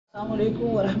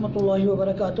अस्सलामुअलैकुम वरहमतुल्लाहि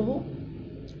वबरकातुहू।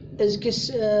 अज़किस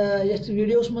यथ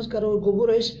वीडियोस मज करो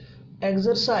गुबुर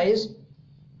exercise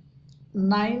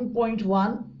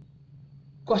 9.1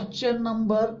 question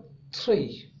number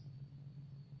 3।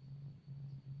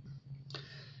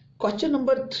 Question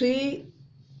number 3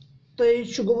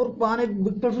 तुम गुबुर पान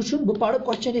बुक पे वो बह पढ़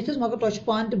क्वेश्चन ये मगर तुम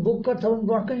पान बुक पे थवन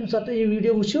ब्रो कन ये यह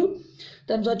वीडियो वो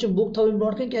तम सात बुक थवन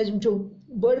ब्रो कन क्या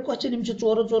बड़ क्वेश्चन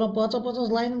चोर चोर पाँच पाँच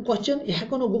लाइन क्वेश्चन यह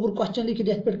हेको ना गुबुर क्वेश्चन लिखित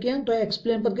ये पे कह तुम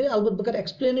एक्सप्लेन पे कर अलबत् बह कर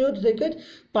एक्सप्लेन योत थे कट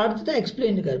पढ़ तो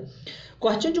एक्सप्लेन कर।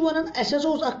 क्वेश्चन वन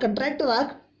कंट्रैक्टर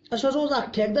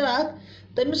ठेकेदार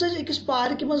तमिस अकिस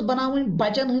पार्क मज बनावन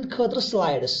बचन हंद खतर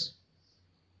स्लाइड्स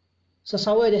सो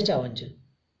सवार चवन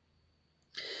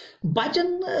बचन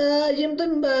यम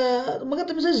तम मगर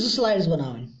तमिस स्लाइड्स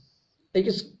बनावन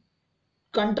अकिस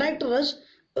कंट्रैक्टरस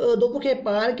दोपुक है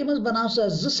पार्क मज बनाव सा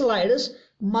स्लाइड्स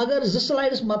मगर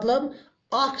स्लाइड्स मतलब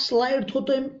अख स्लाइड थो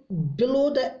तुम below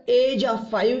the age of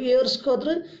 5 years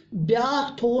खतर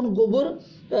ब्याख थोन गोबर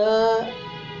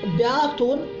ब्याख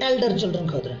थोन एल्डर चिल्ड्रन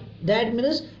खतर दैट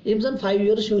मीन्स यम जन 5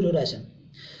 years हूर आसन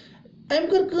अम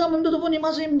कर कम दोपन यम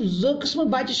हसा जो किस्म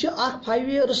बच्चे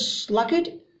 5 years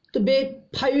लकट तो बे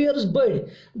 5 years बड़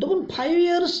दोपन 5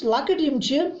 years लकट यम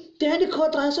तिहंद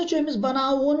खतर हसा अमिस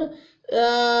बनावन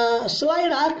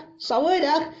स्लाइड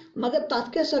सवार मगर तथ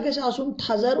क्या गु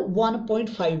थजर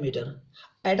 1.5 मीटर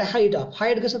एट अ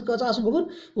हाइट गस गोबर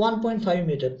 1.5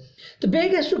 मीटर तो बे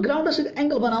ग्राउंड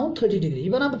एंगल बनावन 30 डिग्री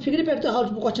यह बना फिक्र पे हाल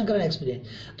क्वेश्चन कर एक्सप्लेन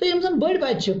तो यम जन बड़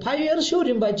बच्चे 5 years हूर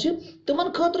बच्चे तिमन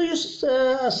खतर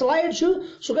स्लाइड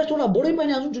सह गो थोड़ा बोड़ पन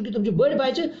चूंकि तुम बड़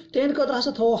बच्चे तिहंद खतर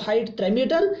हसा थो हाइट 3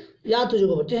 मीटर याद थो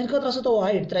गोबर तिहंद खतर हसा थो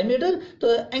हाइट 3 मीटर तो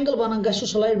एंगल बना गो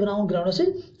स्लाइड बनावन ग्राउंड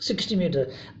 60 मीटर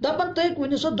दपान तुम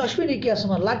वो सो दशवनी केस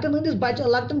मन लकटन हंदिस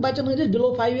लकटन बच्चन हंदिस बिलो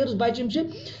 5 years बच्चे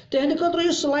तिहंद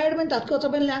खतर स्लाइड बन तथ कत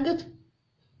बन लेंथ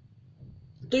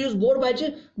तो बोड़ बच्चे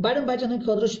बड़न बच्चन हंद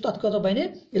खतर तथ कत बन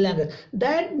लेंथ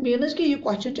दैट मीन्स कि यह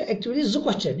क्वेश्चन एक्चुअली जो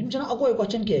क्वेश्चन यह अकोई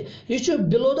क्वेश्चन कह यह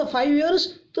बिलो द 5 years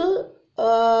तो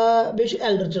बे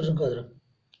एल्डर चिल्ड्रन खतर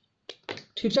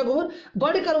ठीक है गोबर गो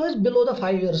करो बिलो द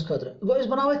 5 years खतर गो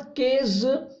बनाव केस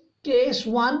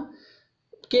वन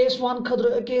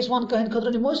कहन खतर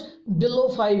निमो बिलो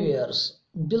 5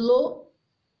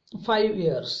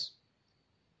 years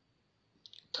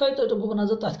थो तो गो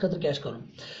नजर तथ खतर क्या कर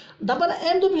दपान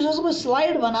अम दोप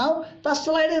स्लाइड बनाव तथ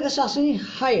स्लाइड गई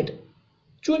हाइट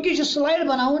चूंकि स्लाइड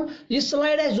बनावन यह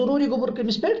स्लाइड आ जरूरी गोबर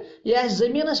कमिस पे यह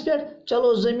जमीनस पे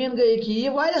चलो जमीन गई कि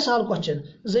यह सहल क्वेश्चन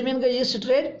जमीन गई ये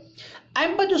स्ट्रेट अम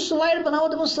पे स्लाइड बनाव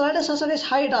दपान स्लाइडस हसा गई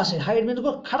हाइट हाइट मीन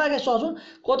गो खड़ा गो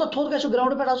कोत थोद गो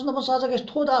ग्राउंड पे दपान सह गई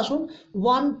थोद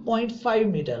 1.5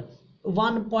 मीटर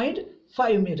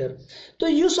 1.5 मीटर तो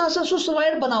इस हसा सह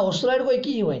स्लाइड बनाव स्लाइड गो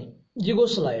कि यह गो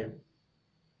स्लाइड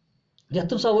ये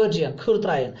तुम सवार चीन खर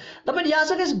त्रायन दपान यह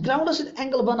हसा गई ग्राउंडस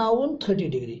एंगल बनावन 30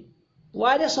 डिग्री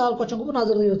वारिया सहल क्वेश्चन गो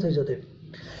नजर थो तुम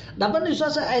दपान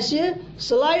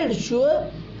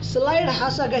स्लाइड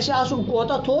हसा गु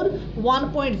कोत थोर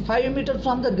 1.5 मीटर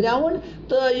फ्रॉम द ग्राउंड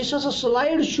तो इस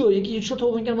स्लाइड यह थो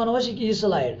वनकन वनो यह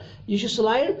स्लाइड यह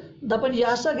स्लाइड दपान यह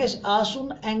हसा गु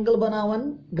एंगल बनावन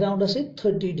ग्राउंडस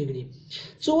 30 डिग्री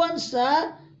वन सा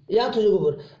या थो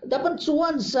गोबर दपान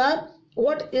वन सा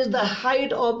what is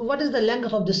the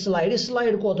length of this slide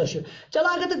कोत चलो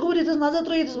अगर तो गोबर ये नजर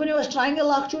त्रो बनो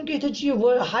ट्रायंगल चूंकि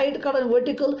ये हाइट कड़न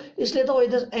वर्टिकल इसलिए थो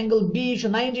ये एंगल बी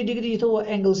 90 डिग्री थो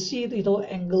एंगल सी तो थो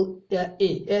एंगल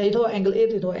ए थो एंगल ए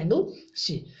तो एंगल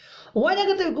सी वन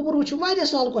अगर तुम गोबर वो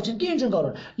सहल क्वेश्चन कहें कर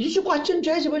यह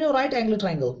क्वेश्चन बनो राइट एंगल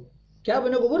ट्रायंगल क्या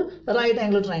बनो गोबर राइट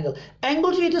एंगल ट्रायंगल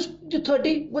एंगल ये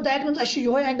 30 go that means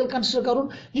yo angle consider कर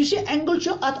एंगल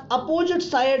अत अपोजिट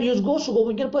साइड गो सह गो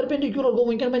वनकन परपेंडिकुलर गो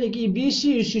वनकन बन कि बी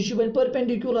सी बन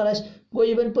परपेंडिकुलर गो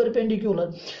यह बन परपेंडिकुलर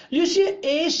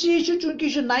ए सी चूंकि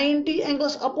 90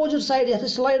 एंगल्स अपोजिट साइड ये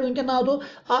स्लाइड वनकन नाव दो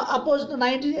opposite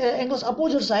 90 angles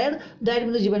opposite side that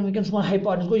means यह बन वनकन सोन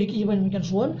हाइपोटेन्यूज गो यह बन वनकन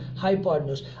सोन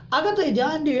हाइपोटेन्यूज अगर तुम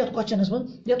ध्यान दियो ये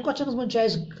क्वेश्चन मन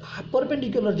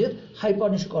परपेंडिकुलर दित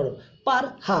हाइपोटेन्यूज कड़न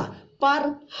पर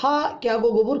हा क्या गो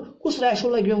गोबर कुछ रेशो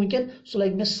लगे वनकन सह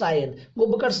लगे साइन गो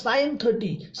बह कर साइन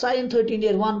 30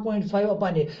 नियर 1.5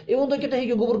 अपन ए वो कि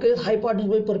तुम गोबर कर हाइपोटेन्यूज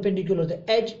गो परपेंडिकुलर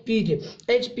एच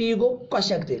पी गो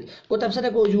क्वेश्चन तेल गो तम साथ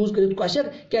हेको यूज कर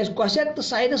क्वेश्चन क्या क्वेश्चन तो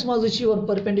साइनस मज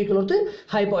परपेंडिकुलर तो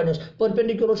हाइपोटेन्यूज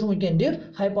परपेंडिकुलर वनकन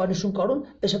दित हाइपोटेन्यूज कड़न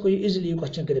हेको इजिली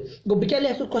क्वेश्चन कर गो बह क्या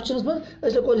लिख क्वेश्चन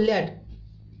मज लिखो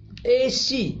late A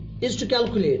C is to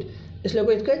calculate इस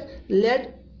लिखो ये late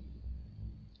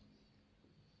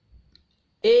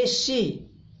AC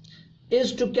is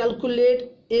to calculate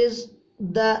is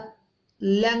the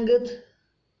length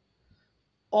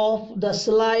of the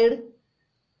slide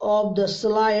of the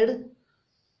slide,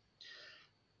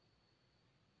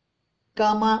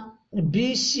 comma,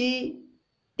 BC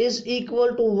is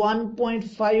equal to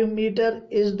 1.5 meter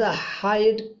is the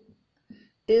height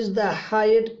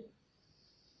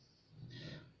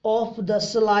of the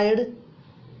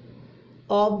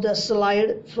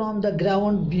slide from the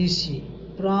ground BC,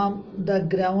 from the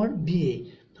ground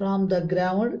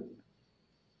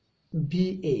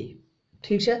BA.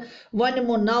 ठीक है one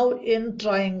निमो now in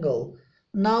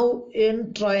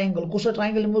triangle कुछ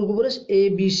triangle निमो गोबर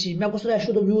ABC मैं कुछ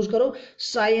ratio तो use करो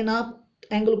sin of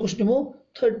angle कुछ निमो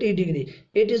 30 degree.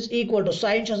 It is equal to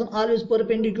sin is always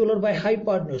perpendicular by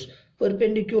hypotenuse,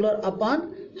 perpendicular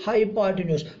upon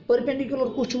hypotenuse. Perpendicular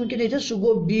कुछ मुमकिन है सो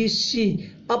गो BC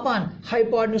upon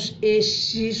hypotenuse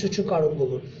AC सो काढून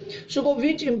गोबर सो गो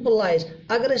which implies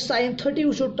अगर sin 30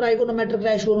 वुचो ट्राइगोनोमेट्रिक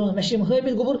रेशियो मशीम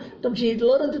हमित गोबर तम छी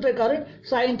लर्न ट्राई करन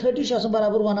sin 30 छ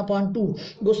बराबर 1/2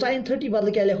 गो sin 30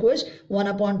 बदल क्या लिखो इस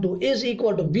 1/2 is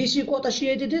equal to BC कोता छ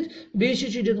ये दित BC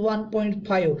छ दित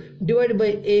 1.5 divided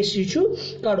by AC छ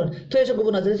काढून थैस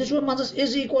गोबर नजर छ मंजस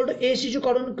is equal to AC छ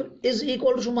काढून is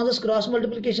equal to मंजस cross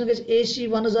multiplication Gus AC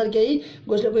 1000 क्या ही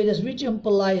गोस लिखो इस which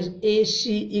implies AC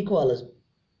equals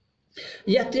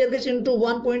यह 3 गस into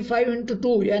 1.5 into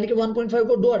 2 यानी कि 1.5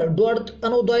 को डॉट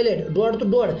अनो दोइलेट डॉट तो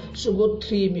डॉट सो गो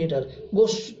 3 मीटर गो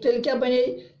तेल क्या बने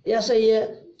ऐसा ये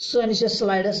सनिस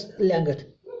स्लाइडस लेंथ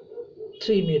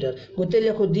 3 मीटर गो तेल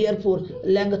लिखो therefore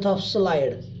length of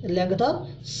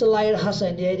slide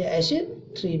Hasan ये ऐसे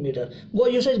 3 मीटर गो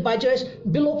युस बच्चे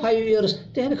बिलो 5 इयर्स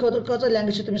तेहन खतर कत लेंथ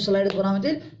छ तमिस स्लाइड बनावन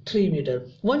तेल 3 मीटर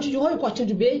वन यो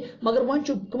क्वेश्चन बे मगर वन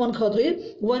कमन खतर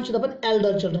वन दपन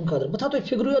एल्डर चिल्ड्रन खतर बह थो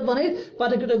फिगर योत बन पे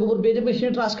हूँ गोबर बे दिन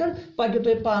हिंट रास कट पकू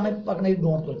तुम पान पकन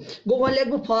ब्रोह कुन गो वन लिख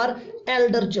बह फॉर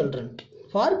एल्डर चिल्ड्रन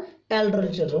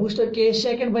वुच तुम केस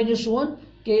सेकंड बन सोन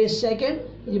केस सेकंड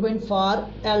यह बन फॉर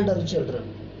एल्डर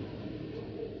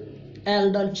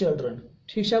चिल्ड्रन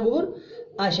ठीक है गोबर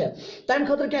अच्छा तम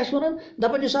खतर क्या वन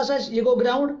दपन यह गो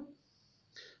ग्राउंड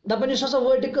दपन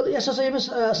वर्टिकल यह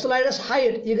स्लाइडस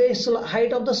हाइट यह गई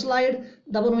हाइट ऑफ द स्लाइड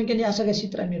दपन वनकन यह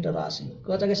 3 मीटर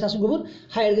कत ग गोबर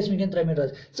हाइट गन 3 मीटर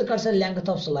कट सा length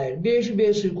of slide bay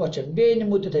Sue question बे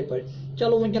निमो तिथे पे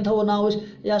चलो वनकन थो नाव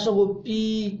यह गो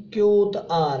PQ तो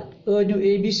R नो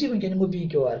ABC वनकन निमो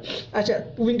PQ R अच्छा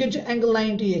वनकन एंगल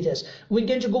 90 ये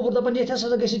वनकन गोबर दपन ये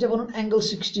गि वन एंगल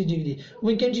 60 डिग्री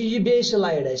वनकन यह बे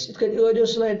स्लाइड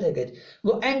स्लाइड तक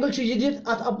गो एंगल यह दित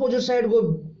अत अपोजिट साइड गो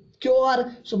QR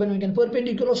सो बन वनकन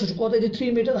परपेंडिकुलर सो कोत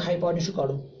 3 मीटर हाइपोटेन्यूज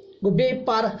काढून गो बे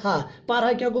पार हा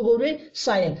क्या गो बे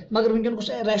साइन मगर वनकन कुछ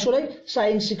रेशो लग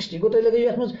sin 60 गो तुम लगे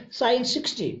ये sin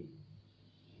 60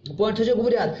 पॉइंट थो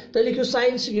गोबर याद तुम लिखो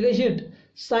sin hint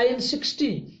sin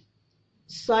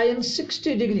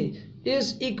 60 degree is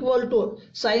equal to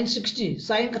sin 60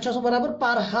 sin कछ बराबर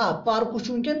पार कुछ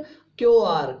वनकन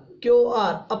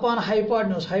QR अपॉन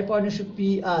हाइपोटेन्यूज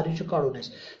PR यह काढून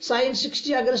sin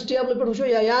 60 अगर टेबल पे वो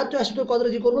याद तो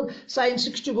कुदरती कोर्मुत sin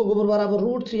 60 को गोबर बराबर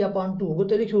 √3/2 गो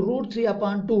तुम लिखो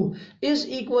 √3/2 इज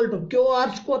इक्वल टू QR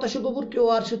कोता गोबर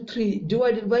QR 3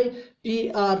 डिवाइडेड बाय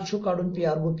PR काढून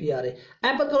PR गो PR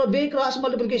अम पे करो बे क्रॉस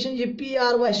मल्टीप्लिकेशन यह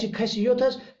PR वस खस योत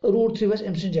 √3 वस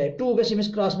अम जाए 2 गस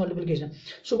cross multiplication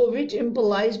so go which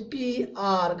implies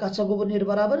PR कत सा गोबर नीर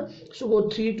बराबर सो गो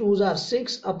 3 2s are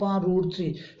 6 अपॉन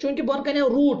 √3 चूंकि बन कने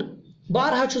रूट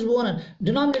बारहा बह वन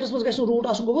डिनोमिनेटर्स मज रूट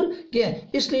आसन गोबर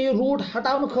कह इसलिए यह रूट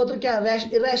हटाने खतर क्या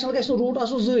इरेशनल गि रूट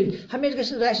आसन जद हमेशा गि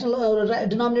रैशनल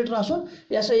डिनोमिनेटर आसन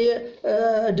यह सा यह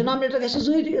डिनोमिनेटर गि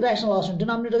जद इरेशनल आसन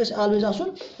डिनोमिनेटर गि ऑलवेज आसन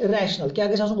रैशनल क्या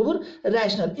गि आसन गोबर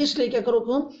रैशनल इसलिए क्या करो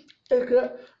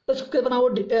बनाओ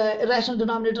रैशनल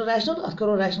डिनोमिनेटर रैशनल अत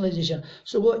करो rationalisation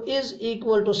so go is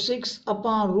equal to 6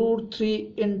 upon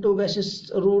 √3 into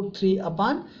 √3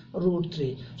 upon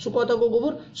 √3 सो कोता गो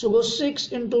गोबर सो गो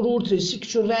 6 इंटू √3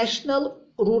 6 रैशनल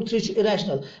 √3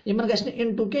 इरेशनल इन ग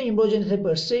इंटू क्या रोजन इथे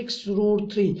पे 6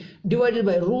 √3 divided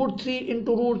by √3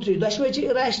 into √3 दशवे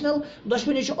irrational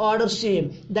दशवे order same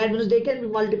that means they can be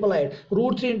multiplied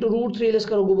 √3 into √3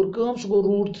 करो गोबर कम सो गो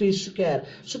 √3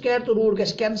 स्क्वायर तो रूट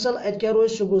गस कैंसल अत क्या रोज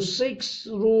सो गो 6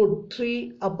 √3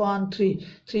 upon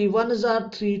 3 1s are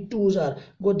 3 2s are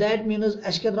go that means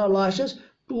अस क्या द्राव लास्टस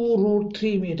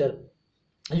 2√3 मीटर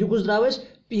यह कुछ द्राव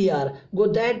PR go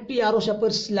that PR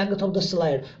यपर length of the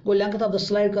slide go length of the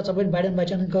slide कत बन बड़न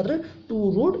बच्चन खतर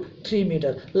 2√3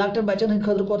 मीटर लकटन बच्चन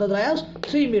खतर कोता द्रायस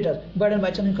 3 मीटर बड़न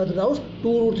बच्चन खतर द्रावस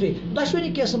 2√3 दशवनी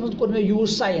केस मज कोर मे यूज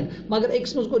साइन मगर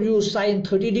एक्स मज core use sign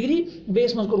 30 degree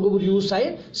base मज कोर गोबर यूज साइन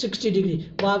 60 डिग्री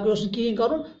बाकी ओस कहीं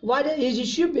करुन वारिया इजी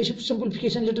छ बे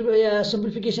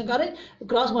सिंपलिफिकेशन कर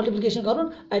क्रॉस मल्टीप्लिकेशन कर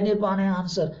पाने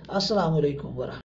आंसर अस्सलाम वालेकुम।